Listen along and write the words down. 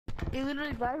He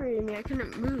literally vibrated me. I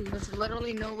couldn't move. There's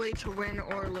literally no way to win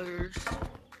or lose.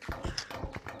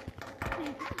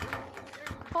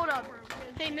 Hold up.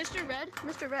 Hey, Mr. Red.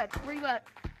 Mr. Red, where you at?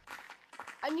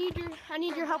 I need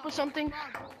your help with something.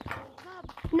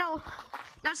 No,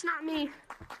 that's not me.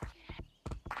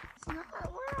 It's not.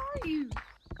 Where are you?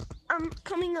 I'm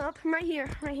coming up. I'm right here.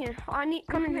 Come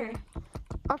in here.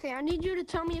 Okay, I need you to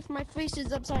tell me if my face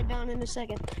is upside down in a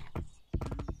second.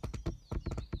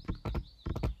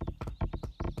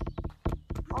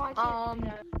 Oh, I can't do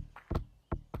that.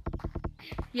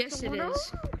 Yes, it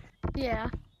is. Yeah.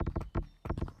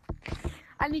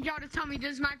 I need y'all to tell me,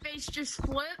 does my face just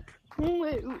flip?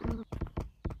 Wait.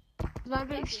 Does my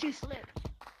face just flip?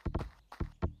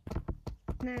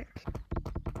 Neck.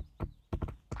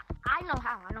 I know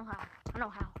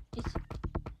how. Just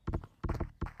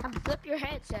flip your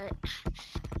headset.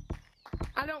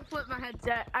 I don't flip my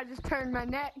headset. I just turn my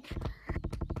neck.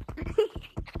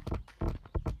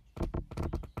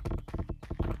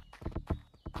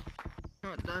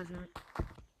 No, it doesn't.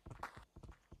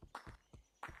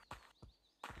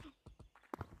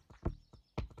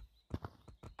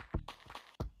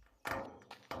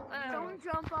 Don't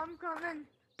jump, I'm coming.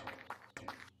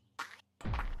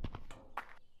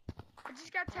 I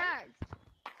just got tagged.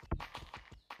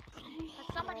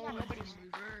 Somebody got Nobody's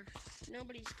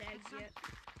Nobody's tagged yet.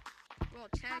 Well,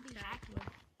 tagged.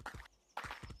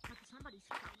 Somebody's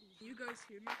tagged. You guys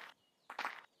hear me?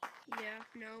 Yeah,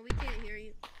 no, we can't hear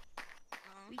you.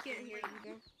 We can't hear you,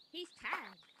 though. He's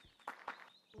tagged.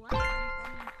 What?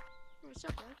 What's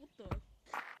up, bud? What the?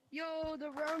 Yo,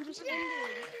 the round just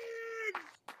ended.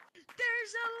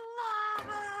 There's a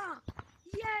lava!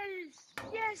 Yes!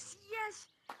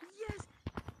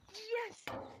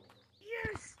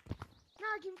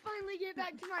 Now I can finally get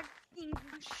back to my fucking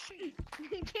shit.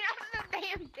 Get out of the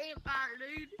damn campfire,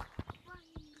 dude.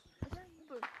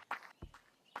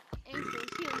 Anything,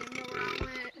 he don't even know where I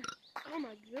went. Oh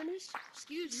my goodness.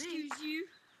 Excuse me. Excuse you.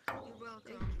 You're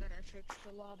welcome that I fixed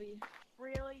the lobby.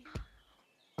 Really?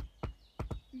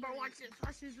 But watch this.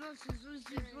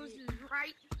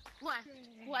 Right,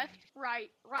 left,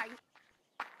 right.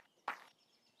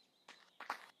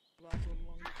 Last one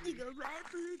long. You go right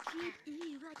for the cheek,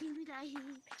 you rocking with I heat.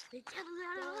 The devil's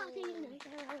out of walking.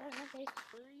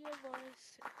 3 of us.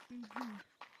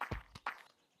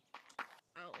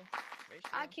 Oh.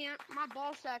 I can't. My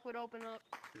ball sack would open up.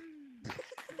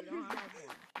 We don't have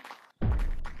one.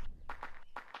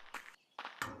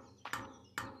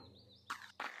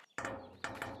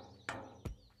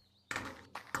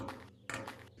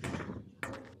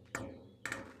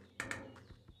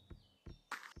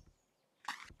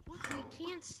 We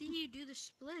can't see you do the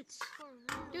splits.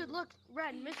 Dude, look,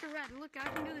 Mr. Red, look, I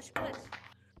can do the splits.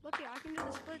 Look here, I can do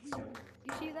the splits.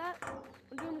 You see that?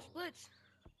 I'm doing the splits.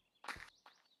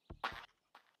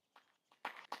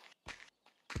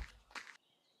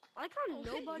 I like how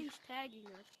nobody's tagging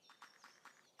us.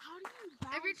 How do you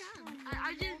bounce Every time.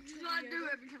 I just try to do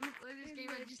every time I play this game.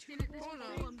 I just hit it this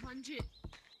hole and punch it.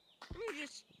 Let me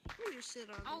just sit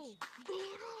on this. Oh,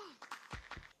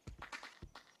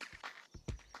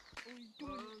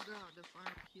 God, the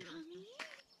final kill.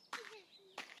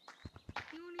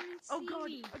 You won't even see Oh god,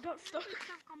 me. I got stuck.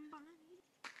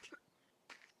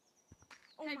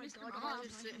 Oh Hey, my Mr. god, Bob, Bob,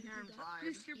 just sit here and vibe.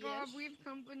 Mr. Bob, we have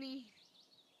company.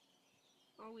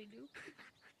 Oh, we do?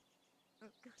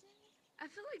 I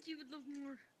feel like you would look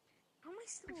more. How am I I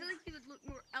still? feel like you would look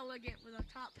more elegant with a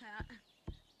top hat.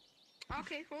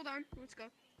 Okay, hold on. Let's go.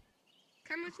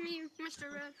 Come with me,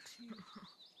 Mr. Red.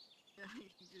 Yeah, you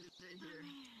can just sit here.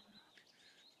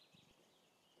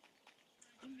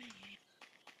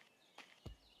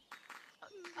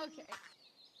 Okay.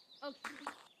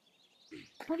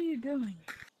 What are you doing?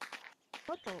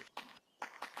 What the?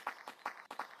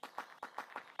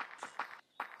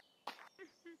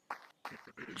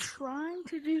 Trying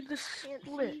to do the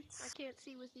splits. I can't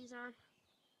see with these on.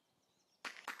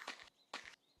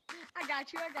 I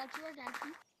got you.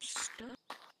 Stuff.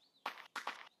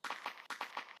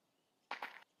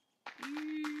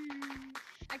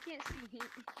 I can't see him.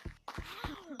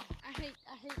 I hate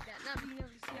that. Not being able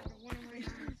to see out of one of my eyes.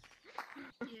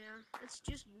 Yeah, it's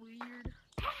just weird.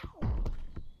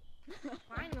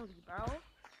 Finally, bro.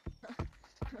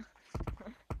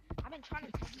 I've been trying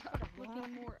to tell you about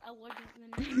Looking more elegant than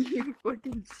me. You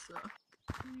fucking suck.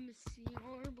 Missy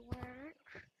or black.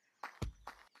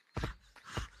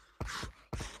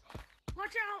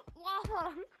 Watch out,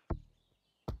 lava!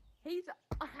 He's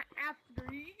after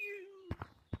you.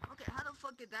 Okay, how the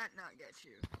fuck did that not get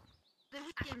you? The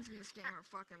hit games in this game are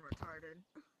fucking retarded.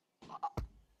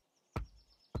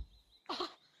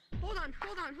 Hold on.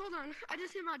 I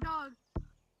just hit my dog.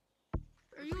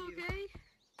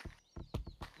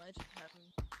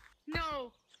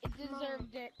 No, it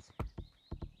deserved it.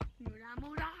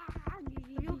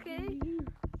 You okay?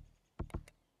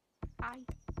 Hi.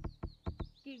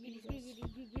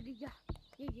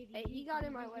 Hey, he got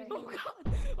in my way. Oh god!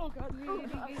 Oh god! Oh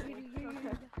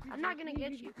god! I'm not gonna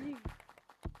get you.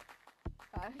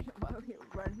 Why are we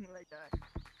running like that?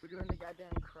 We're doing the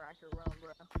goddamn cracker run,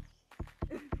 bro.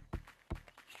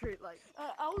 Straight like.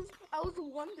 I was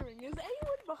wondering, is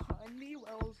anyone behind me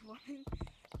while I was running?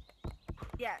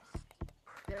 Yes.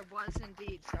 There was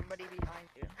indeed somebody behind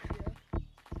you. Yeah.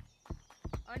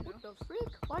 I know. What the frick?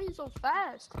 Why are you so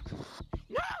fast?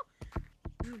 No!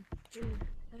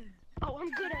 Oh,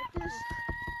 I'm good at this.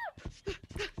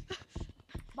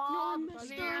 Bob, No,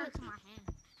 mister. man, to my hand.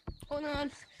 Hold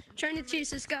on. Trying to chase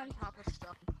this guy. Top of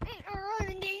stuff. Ain't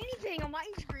running anything on my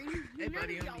screen. Hey,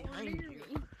 buddy, I'm behind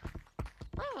you.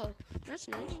 Oh, that's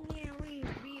nice.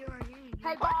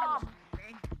 Hey, Bob.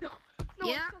 No. No,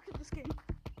 Yeah? I'm stuck in this game.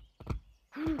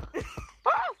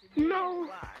 No!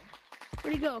 Why?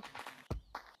 Where'd he go?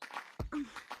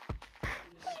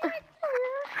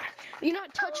 You're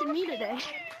not touching me today.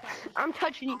 I'm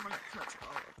touching you. I'm gonna touch all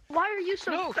of it. Why are you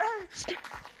so fast?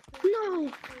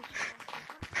 No!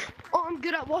 Oh, I'm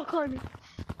good at wall climbing.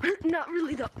 Not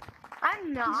really though.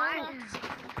 I'm not.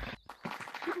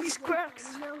 These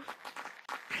cracks.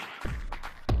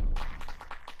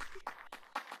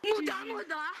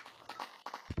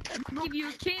 Give you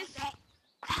a kiss.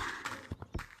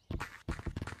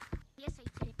 Yes,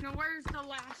 I did. Now where's the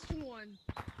last one?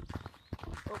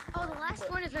 Oh, the last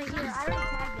one is right here. I already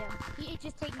tagged him. He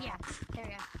just take me out. There we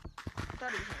go.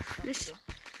 Thought he was This,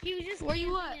 He was just where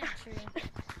you camping at? in that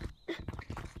tree.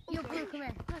 Yo, Blue, come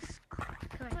here.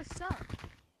 Come here. What's up?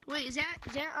 Wait, is that,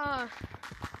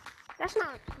 that's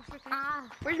not, Ah,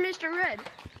 where's Mr. Red?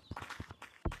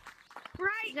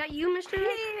 right Is that you, Mr.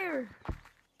 Red? here.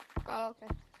 Oh, okay.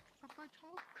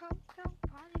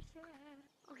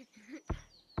 Okay.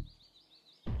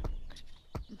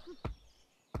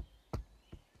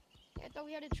 I thought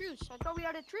we had a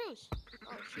truce.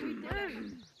 Oh, shoot, we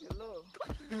did. Hello.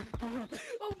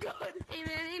 Oh god.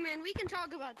 Hey, man, we can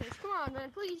talk about this. Come on,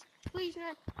 man, please,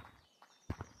 man.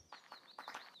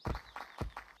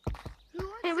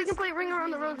 Hey, we can play Ring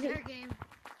Around the Rosy. Game.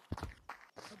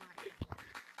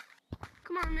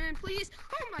 Come on, man, please.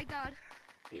 Oh my god.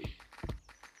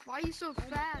 Why are you so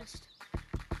fast?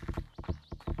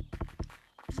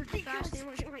 Such a fast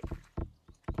animal. Wait.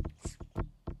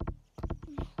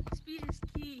 Speed is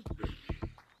key.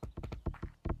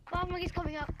 Bob Monkey's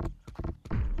coming up.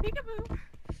 Peekaboo.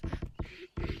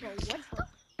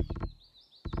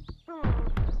 Bro,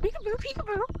 what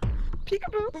the?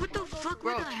 Peekaboo. What the fuck,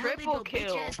 bro? Triple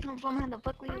kill. Come from how the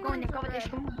fuck we going to cover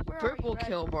this room? Purple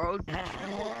kill, bro.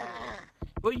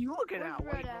 What are you looking at,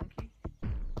 Where's white Red at? monkey?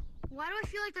 Why do I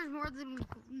feel like there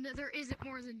isn't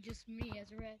more than just me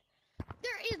as Red?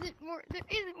 There isn't more than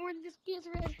just me as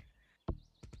Red.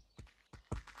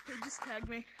 Hey, just tag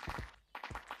me.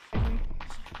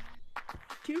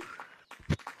 Two.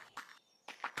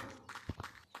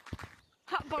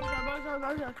 Hot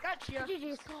buzzer. Gotcha.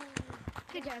 GG's.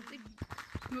 Good job.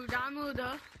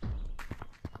 Muda.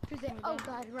 Oh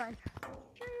god, run.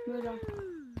 Muda.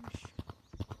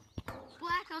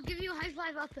 Black, I'll give you a high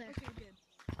five up there. Okay, good.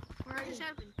 Where just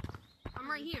happened? I'm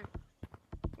right here.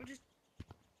 We're just.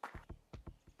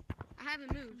 I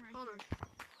haven't moved. I'm right Hold on.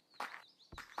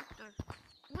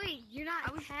 Wait, you're not.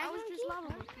 I was just lava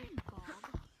monkey.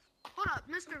 Hold up,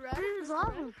 Mr. Red. This is Mr.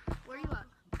 lava. Red, where you at?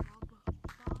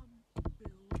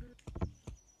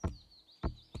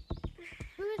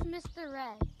 Who is Mr.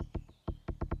 Red?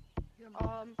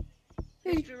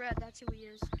 Mr. Red, that's who he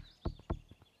is.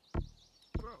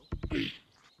 Bro.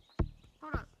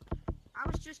 Hold up. I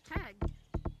was just tagged.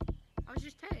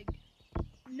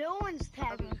 No one's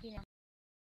tagging you now.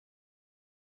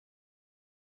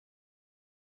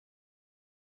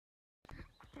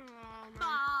 Oh, man.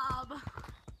 Bob.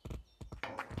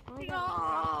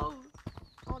 No.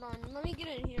 Hold on, let me get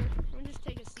in here. Let me just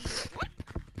take a seat.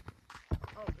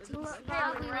 Oh, is it Look,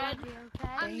 Bob, Bob, Red.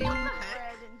 I'm Red not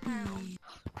in town.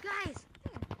 Guys,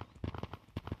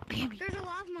 there's a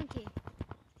lava monkey.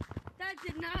 That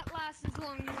did not last as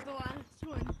long as the last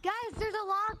one. Guys, there's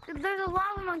a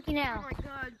lava monkey Oh now. my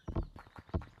god.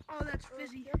 Oh, that's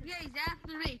fizzy. Yeah, he's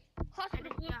after me.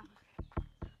 Yeah.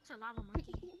 It's a lava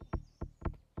monkey.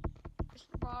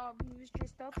 Mr. Bob, he was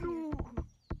just up here. Ooh.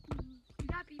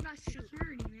 That'd be my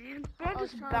security, man. I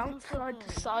just bounce side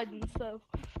to side and stuff.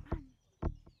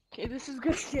 Okay, this is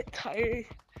gonna get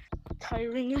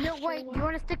tiring. No, wait, you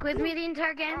want to stick with me the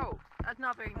entire game? Bro, that's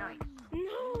not very nice.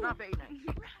 No. Not very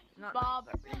nice. Not Bob,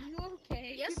 are you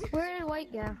okay? Yes. Where did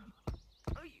White go?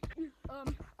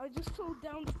 I just fell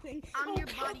down the thing. I'm your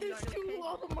God, there's bodyguard, two okay?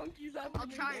 lava monkeys after I'll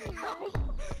me. try it.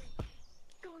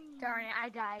 Darn it, I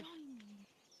died.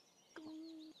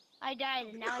 I died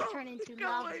and now I turn into Go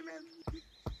lava. away, man.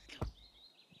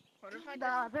 What if I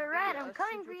The red, I'm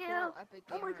coming for you.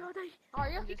 Oh my God, Are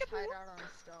you? And just hide out on a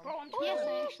stone. Bro, I'm Yes,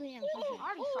 I actually am. I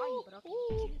already saw you, but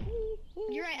okay.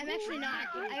 You're right, I'm actually not.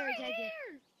 I already tagged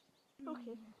you.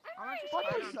 Okay. I'm gonna just What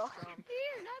hide the on a fuck? stone.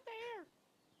 Here, not there.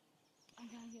 I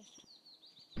got you.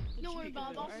 Don't worry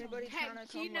about it. Anybody trying to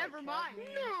He come, never like, mind. tag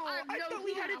me? No, I thought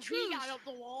we had a truce. He got up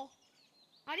the wall.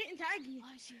 I didn't tag you.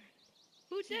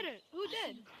 Who did it? Who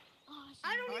did?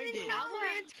 I don't I even did. know.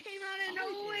 Avalanche came out of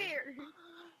nowhere.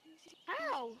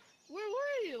 How? Where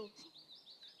were you?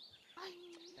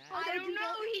 I don't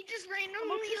know. He just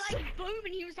randomly like boom,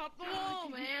 and he was up the wall,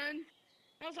 man.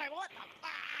 I was like, what the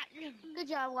fuck? Good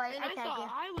job, White. And I I tagged thought you.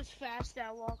 I was fast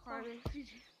at wall climbing.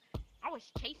 I was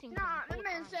chasing Nah, the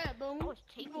man said boom. I was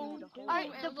chasing boom, the whole boom,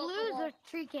 Alright, and the was up blues wall. are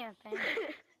tree camping.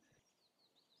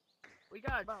 We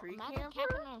got a Bro, tree imagine camper?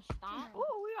 camping on a stump.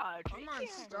 Oh, we got a tree I'm on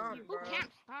camper. stump, Bro. Who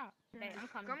can't stop? Hey, I'm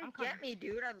coming. Come I'm coming. get me,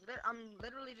 dude. I'm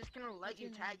literally just gonna let you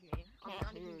tag me. I'm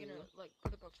not even gonna, like,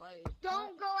 put up a fight.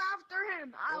 Don't go after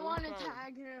him. I want to Okay.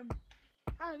 tag him.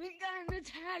 I think I'm gonna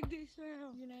tag this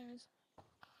round. Your name is.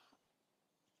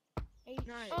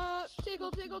 Nice.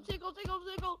 Tickle, tickle, tickle, tickle,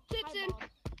 tickle, Tipson.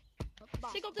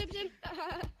 Tickle, Tipson.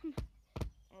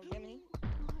 Oh, give me.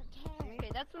 Okay,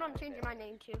 that's what I'm changing my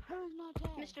name to.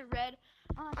 Mr. Red.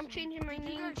 I'm changing my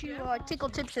name to Tickle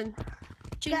Tipson.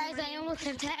 Guys, I almost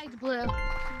have tagged Blue.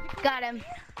 Got him.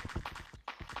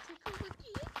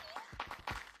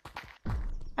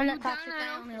 I'm not toxic.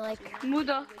 I only like.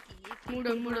 Muda. I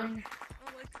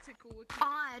like tickle with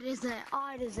Odd, is it?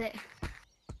 Odd, is it?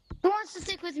 Who wants to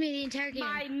stick with me the entire game?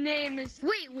 My name is.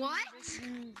 Wait, what?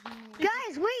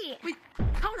 Guys, wait.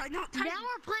 How did I not tag Now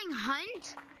we're playing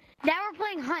Hunt. Now we're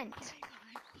playing Hunt.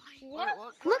 What?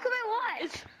 Look at my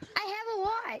watch. I have a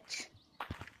watch.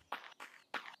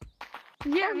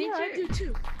 Yeah, me too. I do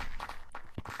too.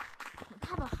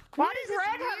 Why does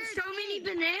Red have so many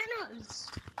bananas?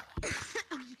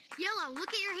 Yellow, look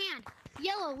at your hand.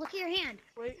 Yellow, look at your hand.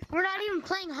 Wait. We're not even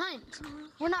playing Hunt.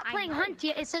 We're not playing Hunt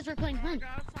yet. It says we're playing I Hunt.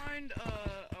 gotta find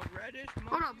a reddish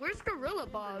Hold up, where's Gorilla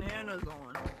Bob? bananas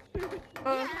on.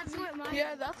 Yeah, that's what mine.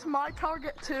 Yeah, that's my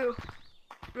target too.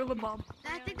 Gorilla Bob.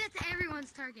 I think that's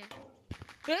everyone's target.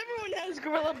 Everyone has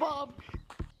Gorilla Bob.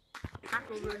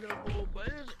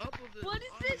 What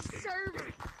is this server?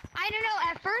 I don't know.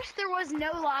 At first there was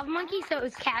no lava monkey, so it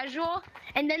was casual,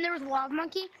 and then there was lava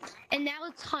monkey, and now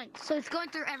it's Hunt. So it's going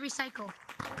through every cycle.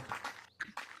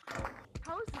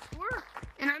 How does this work?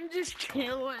 And I'm just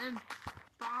chilling.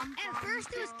 At first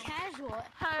it was casual,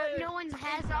 Hey, but no one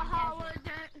has it's it a on casual.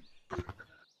 holiday.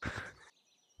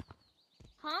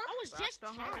 Huh? I was just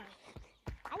tagged.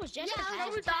 I was just Yeah, a I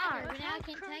was tagger, tagged. but now I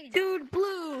can't tag it. Dude,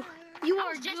 Blue, you I are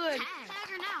was just good.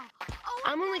 tagger now. Oh,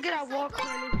 I'm only good at wall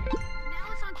climbing.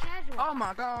 now it's on casual. Oh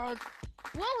my god.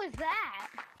 What was that?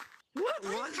 What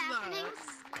What was is happening?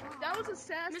 That was a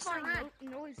satisfying Mr.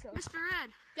 Red. noise. Though. Mr. Red.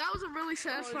 That was a really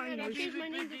satisfying I noise. changed my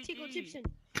name to Tickle Tipson.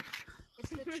 It's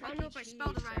the I don't know if I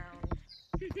spelled it right.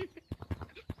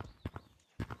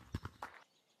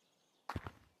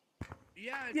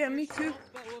 Yeah, me too.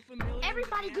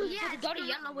 Everybody go to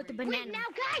yellow with the banana. Wait, now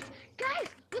guys,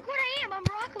 look what I am. I'm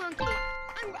Rock Monkey.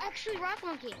 I'm actually Rock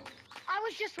Monkey. I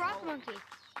was just Rock Monkey.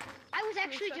 I was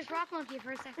actually just Rock Monkey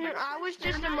for a second. I was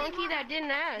just a monkey that didn't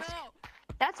ask.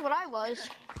 That's what I was.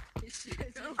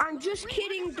 I'm just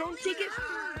kidding. Don't take it.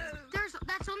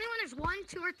 That's only when there's 1,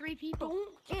 2, or 3 people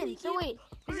in. So wait,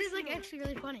 this is like actually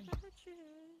really funny.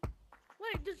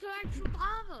 Wait, there's actual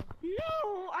lava.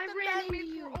 No, I ran into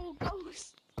your old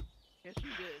ghost. Yes, you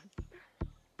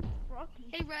did.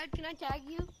 Hey, Red, can I tag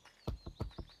you?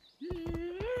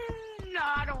 No,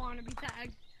 I don't want to be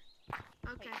tagged.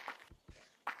 Okay.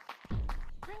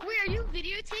 Wait, are you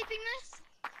videotaping this?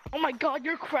 Oh my god,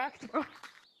 you're cracked, bro.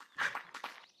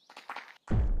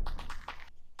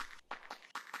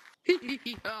 Yeah.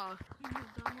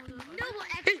 No, well,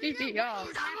 actually, Yeah.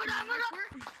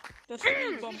 That's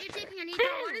really bum. videotaping. I need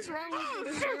What is wrong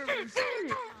with the servers?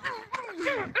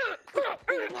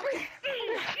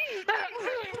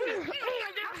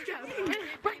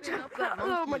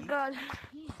 Oh my god.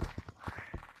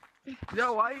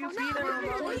 Yo, why are you beating him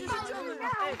up?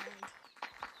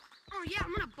 Oh yeah,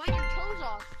 I'm gonna bite your toes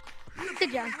off.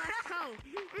 Good job. Left toe.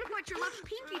 I'm gonna bite your left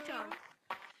pinky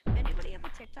toe. Anybody have a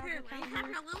TikTok account?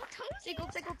 having a little toe. Tickle,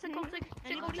 tickle, tickle, tickle,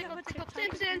 tickle, tickle, tickle,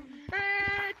 Tipson.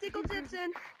 Tickle, Tipson.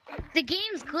 The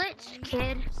game's glitched,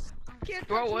 kid.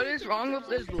 Bro, what is wrong with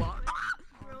this block?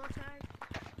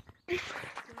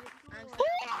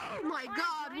 Oh my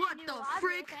god, what the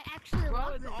frick? I actually Bro,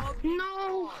 love it's this. all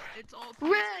No. It's all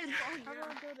Red.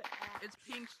 It's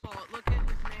Pink's fault. Look at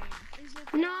his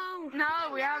name. No.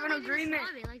 No, we have an I just agreement.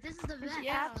 love it. Like, this is the best. Is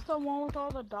App's the one with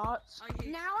all the dots? I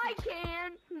hate Now I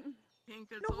can. Pink.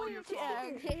 It's No, all wait, your yeah.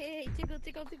 fault. Hey, tickle,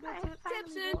 tickle, tickle, tickle.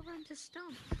 Tips in. To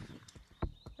stone.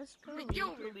 Let's go.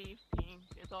 You believe Pink.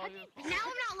 It's all your fault. Now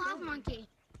I'm not love monkey.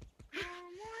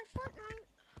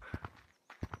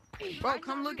 Bro,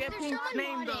 come look at There's Pink's someone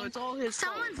name though. modding. It's all his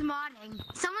fault. Someone's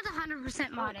modding. Someone's 100%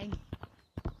 modding.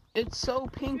 It's so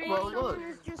pink, bro. Look. Someone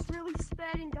is just really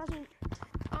sped and doesn't,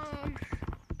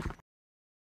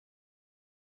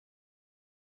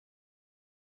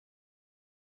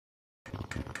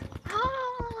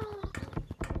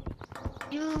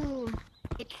 You.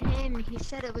 It's him. He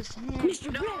said it was him.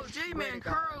 No, J-Man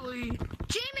Curly.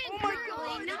 J-Man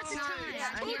Curly, not the time. Yeah,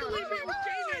 I can't believe it was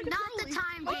J-Man Not the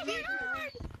time, J-Man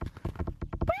Curly.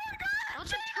 Not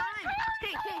the time.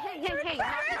 hey,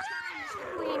 not the time, Mr.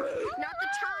 Clean. Not the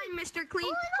time, Mr. Clean.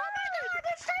 Oh my god,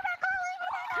 it's J-Man Curly!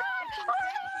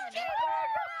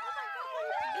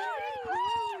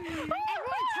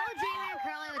 Everyone tell J-Man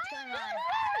Curly what's going on.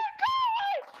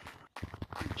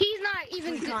 He's not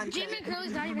even good. J-Man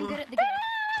Curly's not even good at the game.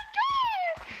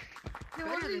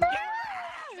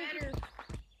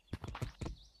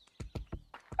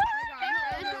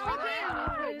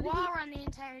 Wall run the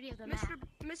entirety of the map.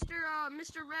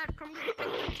 Mr. Red, come get the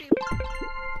picnic table.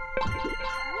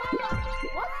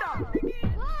 What the?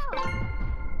 Whoa!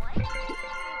 What?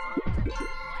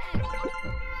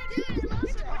 Dude, I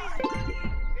lost somebody.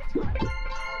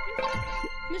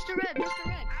 Mr. Red.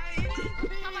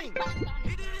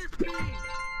 It is Pink.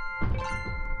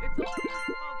 It's all your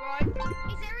fault, bro.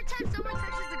 It's every time someone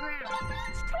touches the ground.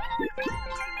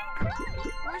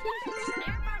 Where's the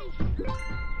everybody?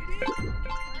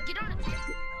 Get on a chair.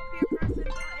 Put your hands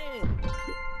up.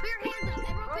 Everyone put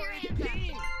your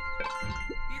hands up.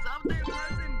 He's up there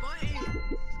pressing buttons.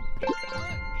 Look,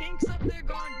 Pink's up there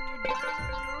going.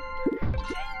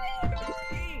 It's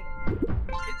Pink.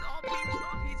 It's all Pink's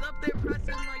fault. He's up there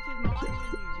pressing like his mom and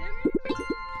you.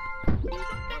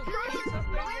 He's up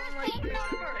there going like this.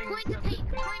 Point to pink.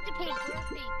 Point to pink. Where's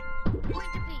pink?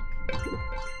 Point to pink.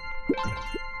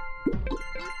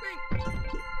 Where's Pink?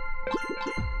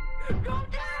 Go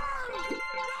down!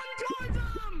 Run towards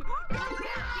him! Go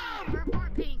down!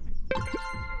 Report pink. It's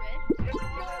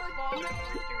all his fault.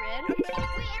 Mr. Red.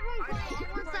 Wait, everyone quiet.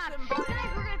 Everyone stop.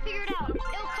 Guys, we're gonna figure it out.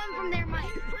 It'll come from their mic.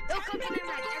 It'll come from their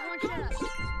mic. Everyone shut up.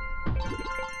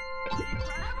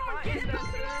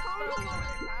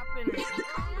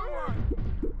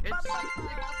 It's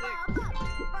 666.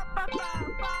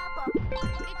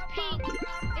 It's pink.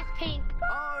 It's pink.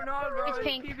 Oh no, bro. It's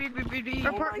pink. PPPPD.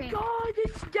 Oh Report my pink. god,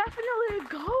 it's definitely a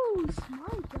ghost. My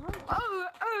god. Oh.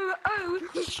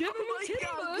 Shiver me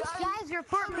timbers. Guys,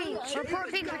 report pink. Report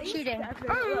pink for cheating.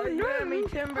 Oh no. Shiver me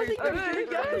timbers. Is it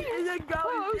a ghost?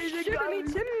 Oh, shiver me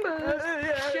timbers.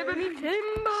 Shiver me timbers.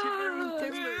 Shiver me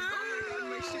timbers. Oh my god,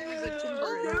 my shivers are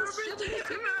timbers. Shiver me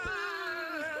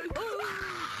timbers.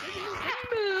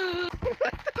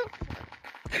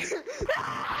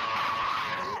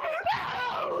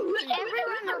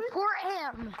 Everyone report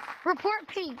him. Report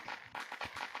pink.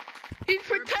 He's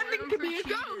pretending to be a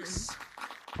ghost.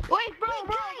 Wait, bro.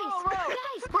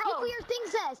 Guys, look what your thing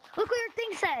says. Look what your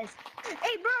thing says.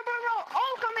 Hey, bro.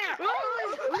 Oh, come here.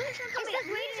 Oh, It says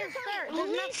waiting to start.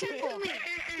 There's no people.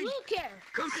 Look here.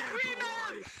 Come Scream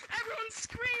at him! Everyone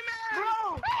scream at him!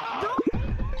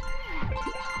 bro.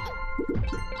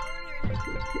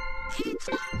 It's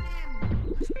not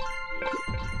him.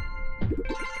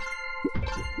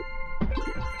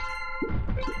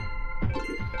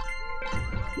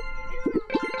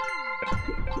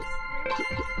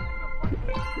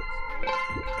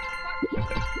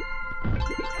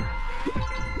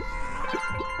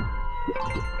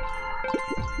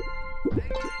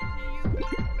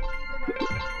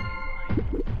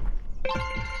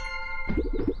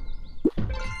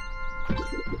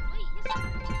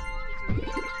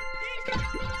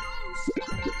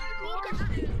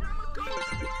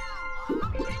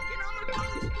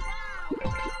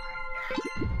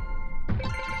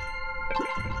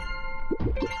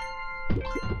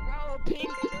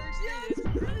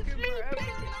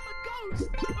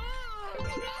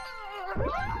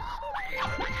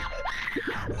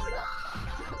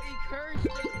 He cursed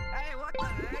it. Hey, what the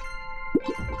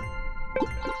heck?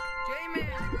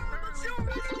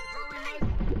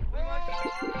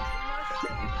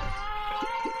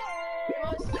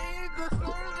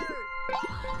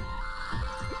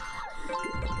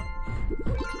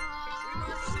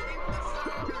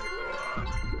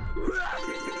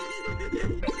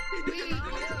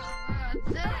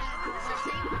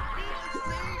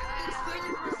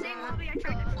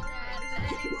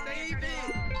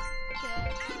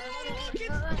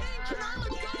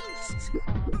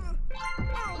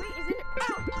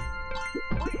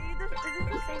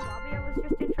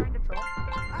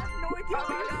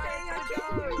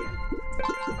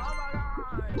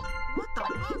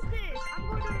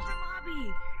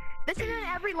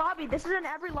 This is in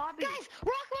every lobby. Guys,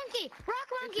 rock monkey! Rock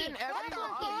monkey! It's in every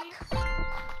Rock monkey!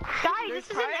 Guys, this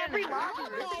is in every lobby.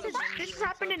 This has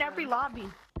happened in every lobby.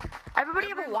 Everybody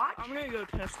have a watch? I'm gonna go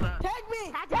test that. Tag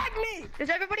me! Tag me! Does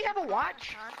everybody have a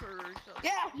watch?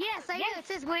 Yeah. Yes, I do. It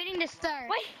says waiting to start.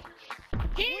 Wait.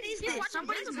 What is this?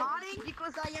 Somebody's modding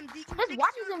because I am the. His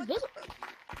watch is invisible.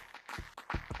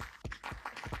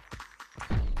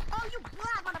 Oh, you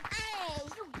black on a hey,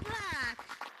 you black.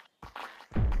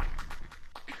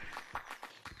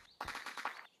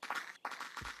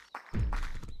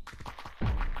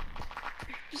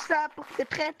 Stop the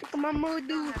traffic, my mood. I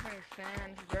don't have any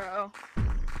fans, bro.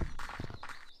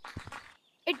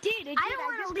 It did. I don't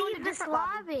want to leave this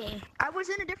lobby. I was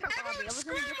in a different lobby. I was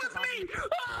in a different lobby.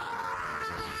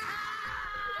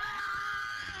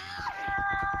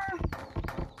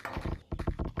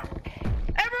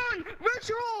 Everyone,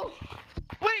 ritual.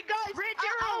 Wait, guys.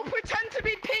 I'll pretend to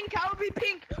be pink. I'll be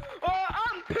pink.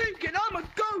 I'm pink and I'm a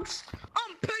ghost.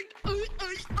 I'm pink.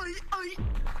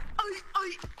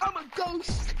 I'm a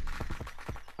ghost.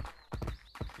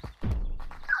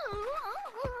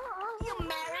 You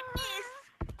married this?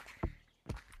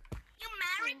 You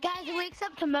married Guys, it wakes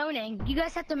up to moaning. You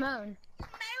guys have to moan.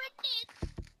 this?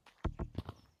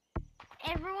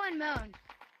 Everyone moan.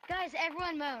 Guys,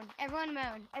 everyone moan. Everyone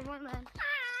moan. Everyone moan.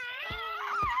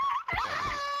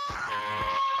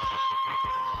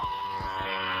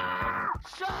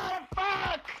 Shut the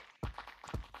fuck.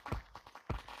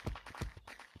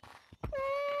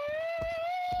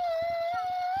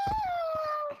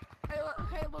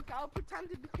 Hey, look, I'll pretend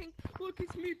to be pink. Look,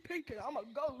 it's me pink and I'm a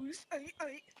ghost.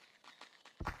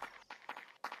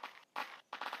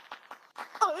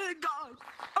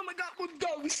 Oh my god, we're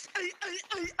ghosts.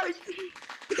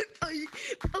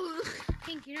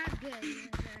 Pink, you're not good. You're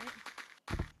not good.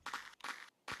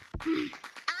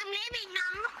 I'm leaving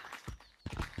now.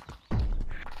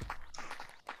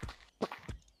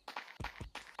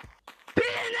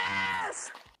 Penis!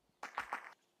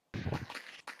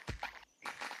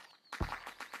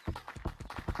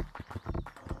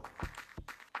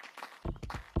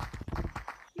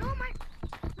 No, my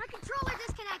controller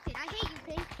disconnected. I hate you,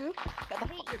 Pink.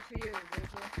 Good for you,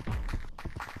 Rachel.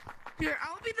 Here,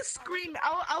 I'll be the scream.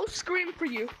 I'll scream for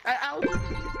you. I'll.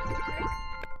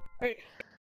 Wait.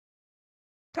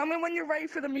 Tell me when you're ready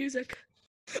for the music.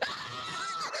 Oh,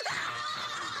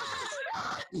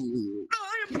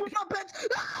 I didn't put my pants.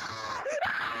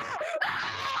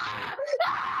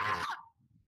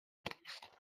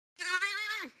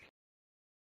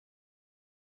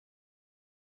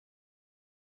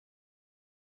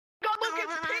 God, look,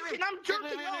 it's pink and I'm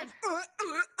jerking off.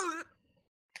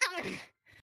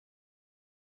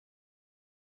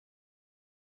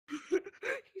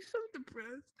 He's so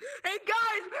depressed. Hey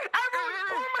guys, everyone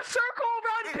form a circle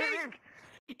around pink.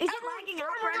 Is it lagging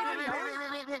out for anyone?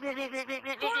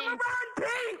 Form around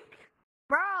pink.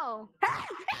 Bro,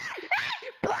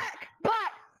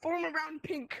 Black. Form around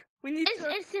pink. We need to.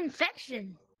 it's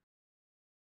infection.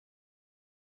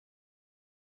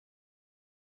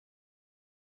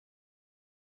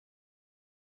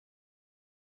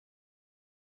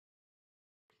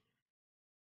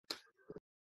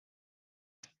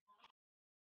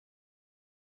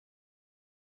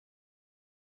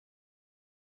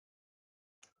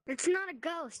 It's not a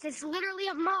ghost. It's literally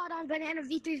a mod on Banana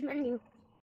V3's menu.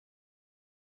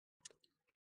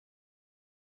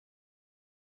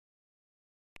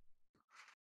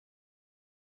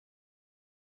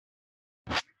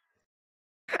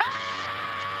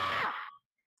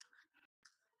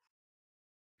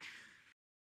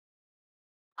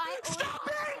 Stop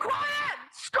being quiet!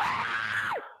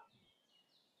 Scream!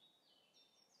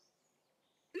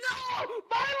 No!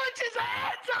 Violence is the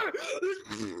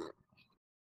answer!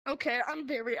 Okay,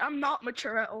 I'm not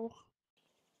mature at all.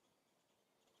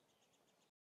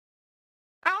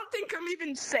 I don't think I'm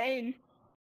even sane.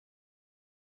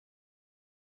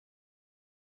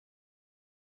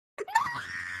 No!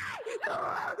 No!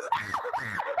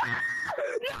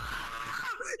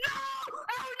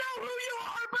 I don't know who you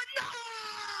are, but no!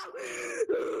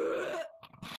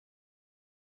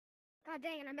 God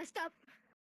dang it, I messed up.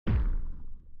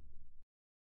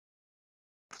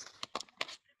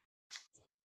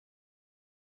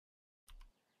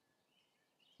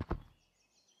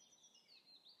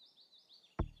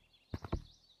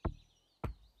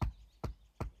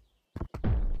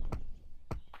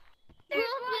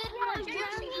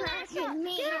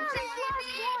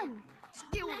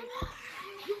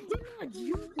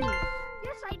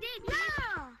 Yes, I did.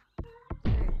 Yeah.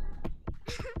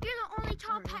 You're the only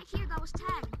top hat here that was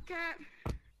tagged. Cat.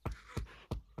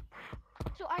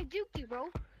 So I duped you, bro.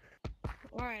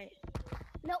 Alright.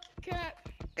 Nope. Cat.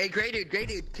 Hey, great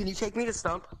dude, can you take me to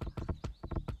Stump?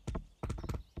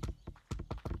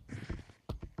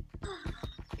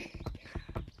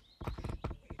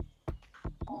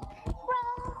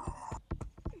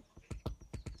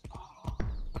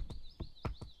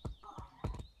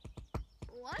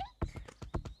 What?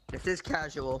 This is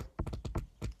casual.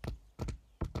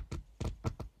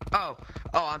 Oh,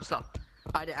 I'm sorry.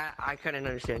 I couldn't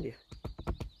understand you.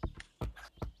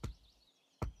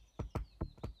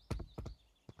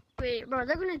 Wait, bro,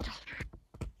 they're gonna. Bro,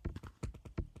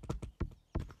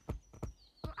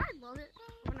 I love it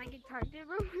when I get targeted,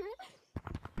 bro.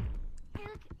 Hey,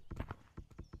 look.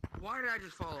 Why did I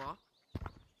just fall off?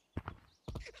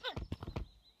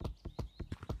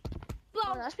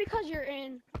 Bro, that's because you're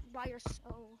in by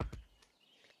yourself.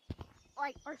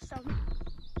 Like, or some.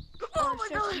 Oh or my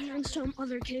just God. you and some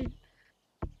other kid.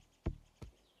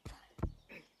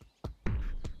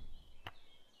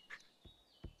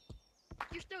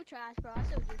 You're still trash, bro. I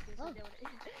still do this. Oh.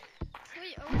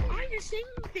 Wait, I just seen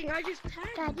anything. I just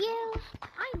tagged. Got you.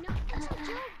 I know. It's a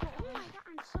joke, but oh my God,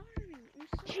 I'm sorry.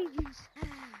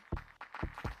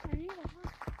 I need a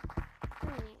hug.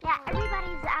 Yeah,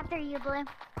 everybody's after you, Blue.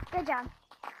 Good job.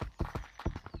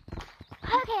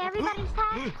 Okay, everybody's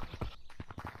tired.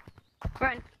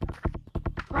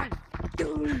 Run.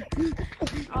 Dude.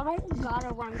 I don't gotta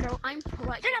run, bro. I'm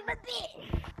polite. Shut up a bit.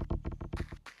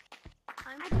 I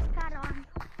just got on.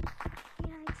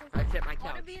 Yeah, I hit my I couch.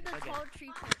 wanna be the Okay. tall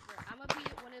tree camper. I'm gonna be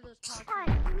one of those tall God,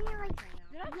 tree give me like,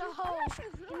 campers No.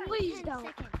 give me Please 10 don't.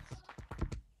 seconds.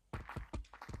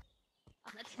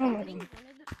 That's Oh. funny.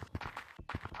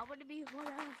 I wanna be one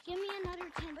of those. Give me another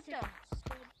 10 What seconds.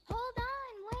 the? Hold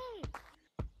on, wait.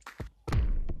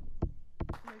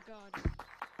 Oh my God.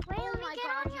 Wait, Oh let me my get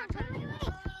God, on here. you're Wait, wait,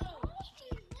 wait.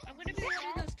 I'm gonna be one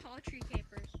of those tall tree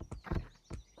campers.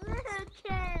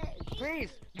 Okay.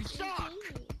 Please, you suck.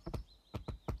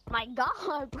 My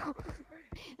God, bro.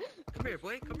 Come here,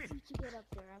 boy. Come here. Easy to get up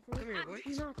there, Come here, boy.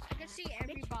 You're not. I can see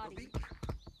everybody.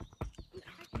 I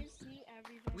can see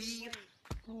everybody. We- Wait,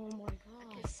 Oh my I God.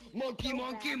 can see. Monkey. I'm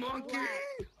gonna be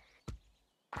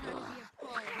a pro.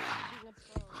 I'm being a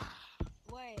pro.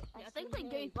 Wait, I think they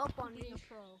gave up on being me. a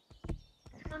pro.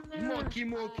 Monkey.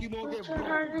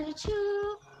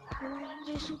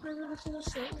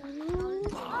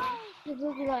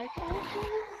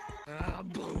 Ah,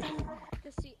 boom.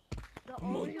 To see the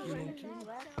only way me,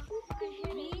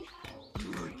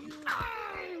 you,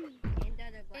 and the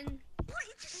other guy.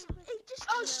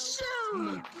 Oh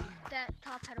shoot! That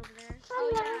top hat over there.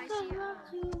 Oh yeah, I see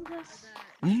that.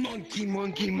 Monkey.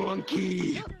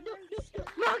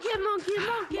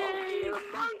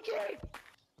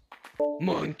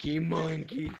 Monkey.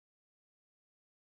 Monkey.